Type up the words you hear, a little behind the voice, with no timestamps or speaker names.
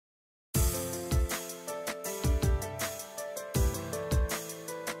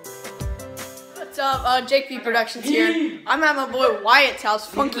up? Jake P Productions here. I'm at my boy Wyatt's house,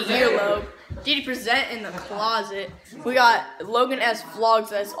 Funky Earlobe. Didi Present in the closet. We got Logan S Vlogs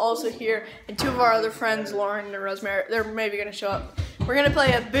that's also here, and two of our other friends, Lauren and Rosemary. They're maybe gonna show up. We're gonna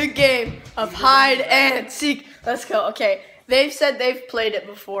play a big game of hide and seek. Let's go. Okay. They've said they've played it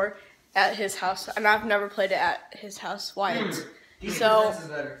before at his house, and I've never played it at his house, Wyatt's. So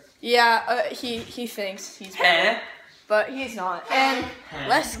yeah, he thinks he's better, but he's not. And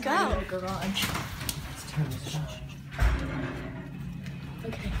let's go. Garage.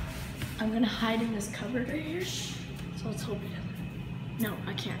 Okay, I'm gonna hide in this cupboard right here. So let's hope it doesn't. No,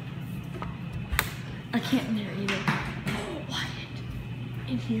 I can't. I can't in there either. Oh, Wyatt,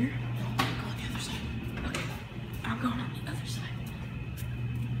 in here. No, go on the other side. Okay, I'm going on the other side.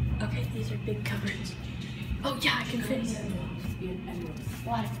 Okay, these are big cupboards. Oh yeah, I can fit in here.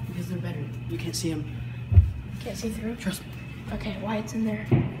 Why? Because they're better. You can't see them. Can't see through? Trust me. Okay, Wyatt's in there.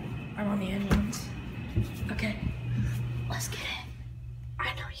 I'm on the end ones. Okay, let's get it.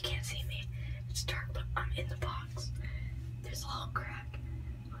 I know you can't see me. It's dark, but I'm in the box. There's a little crack.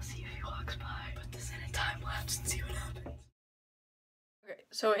 Let's see if he walks by. Put this in a time lapse and see what happens. Okay,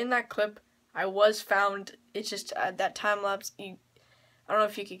 so in that clip, I was found. It's just that time lapse. I don't know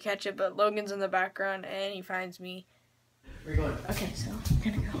if you could catch it, but Logan's in the background and he finds me. Where are you going? Okay, so I'm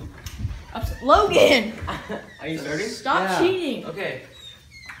gonna go up to Logan! Are you starting? Stop cheating! Okay.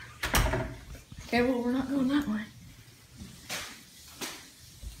 Okay, well, we're not going that way.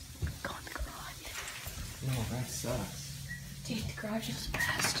 Go in the garage. No, that sucks. Dude, the garage is the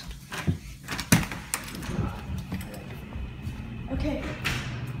best. Okay.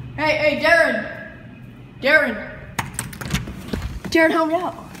 Hey, Darren! Darren, help me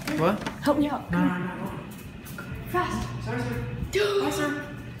out. What? Help me out. No. Fast. Sorry, sir. Dude. Hi, sir.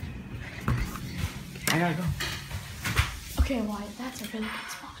 I gotta go. Okay, Wyatt, that's a really good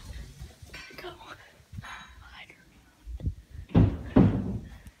spot. Gotta go. Hide around.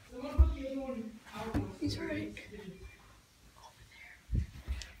 He's right over there.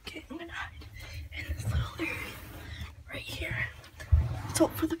 Okay, I'm gonna hide in this little area right here. Let's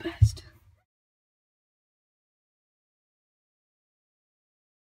hope for the best.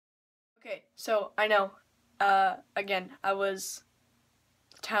 Okay, so I know. Again,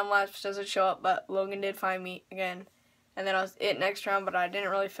 time lapse doesn't show up, but Logan did find me again. And then I was it next round, but I didn't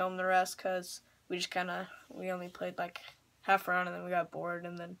really film the rest because we only played like half round and then we got bored.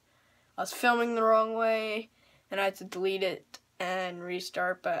 And then I was filming the wrong way and I had to delete it and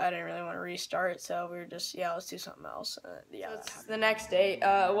restart, but I didn't really want to restart. So we were just, let's do something else. So the next day,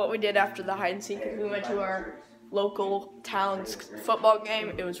 what we did after the hide and seek is we went to our local town's football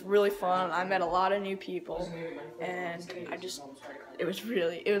game. It was really fun. I met a lot of new people, and it was a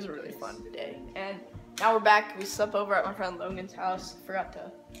really fun day. And now we're back. We slept over at my friend Logan's house. Forgot to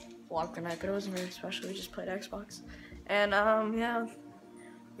vlog the night, but it wasn't really special. We just played Xbox. And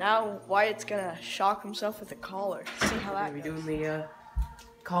now Wyatt's gonna shock himself with a collar. See how that goes. We're doing the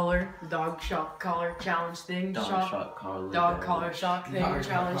collar, dog shock collar challenge thing. Dog collar. Dog collar shock thing. Dog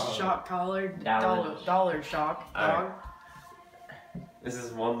Challenge collar. shock collar. Dollar shock. All Dog. right. This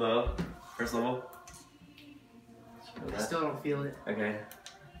is 1 low. First level. I still don't feel it. Okay.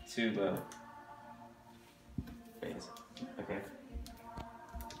 2 low. Phase. Okay.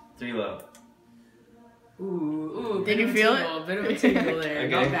 3 low. Ooh. Did you feel it? A bit of a tingle there. Okay.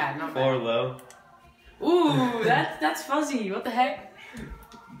 Not bad, not 4 bad. low. Ooh, that's fuzzy. What the heck?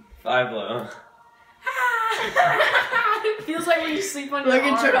 5 low. It feels like when you sleep on your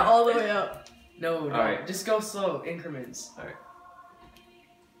Logan, arm. turn it all the way up. No. Alright. Just go slow, increments. Alright.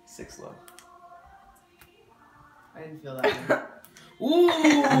 6 low. I didn't feel that one.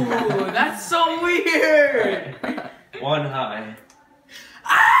 Ooh, that's so weird. 1 high.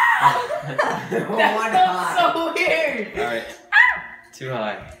 That felt so weird. Alright. 2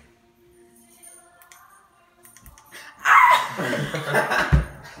 high.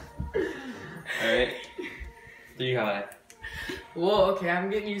 Alright. 3 high. Whoa, okay, I'm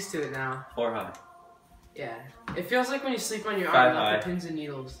getting used to it now. 4 high. Yeah. It feels like when you sleep on your 5 arm high. with the pins and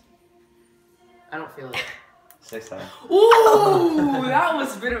needles. I don't feel it. 6 high. Ooh, that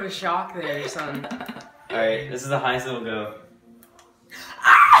was a bit of a shock there, son. Alright, this is the highest it will go.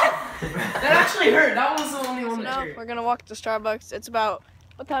 That actually hurt. That was the only one that Now hurt. we're gonna walk to Starbucks. It's about,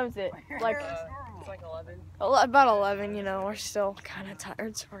 what time is it? Like It's like 11. about 11. You know, we're still kind of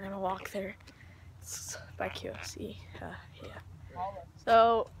tired, so we're gonna walk there. It's by QFC. Yeah.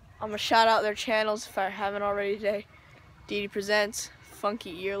 So I'm gonna shout out their channels if I haven't already today. Didi Presents,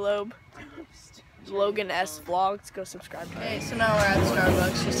 Funky Earlobe, Logan S Vlogs. Go subscribe. Okay, so now we're at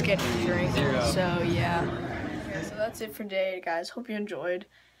Starbucks, just getting a drink. So yeah. So that's it for today, guys. Hope you enjoyed.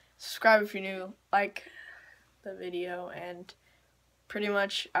 subscribe if you're new, like the video, and pretty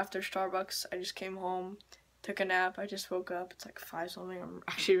much after Starbucks, I just came home, took a nap. I just woke up. It's like 5 something. I'm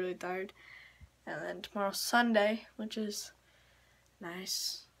actually really tired. And then tomorrow's Sunday, which is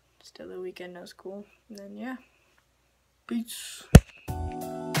nice. Still the weekend, no school. And then, yeah. Peace.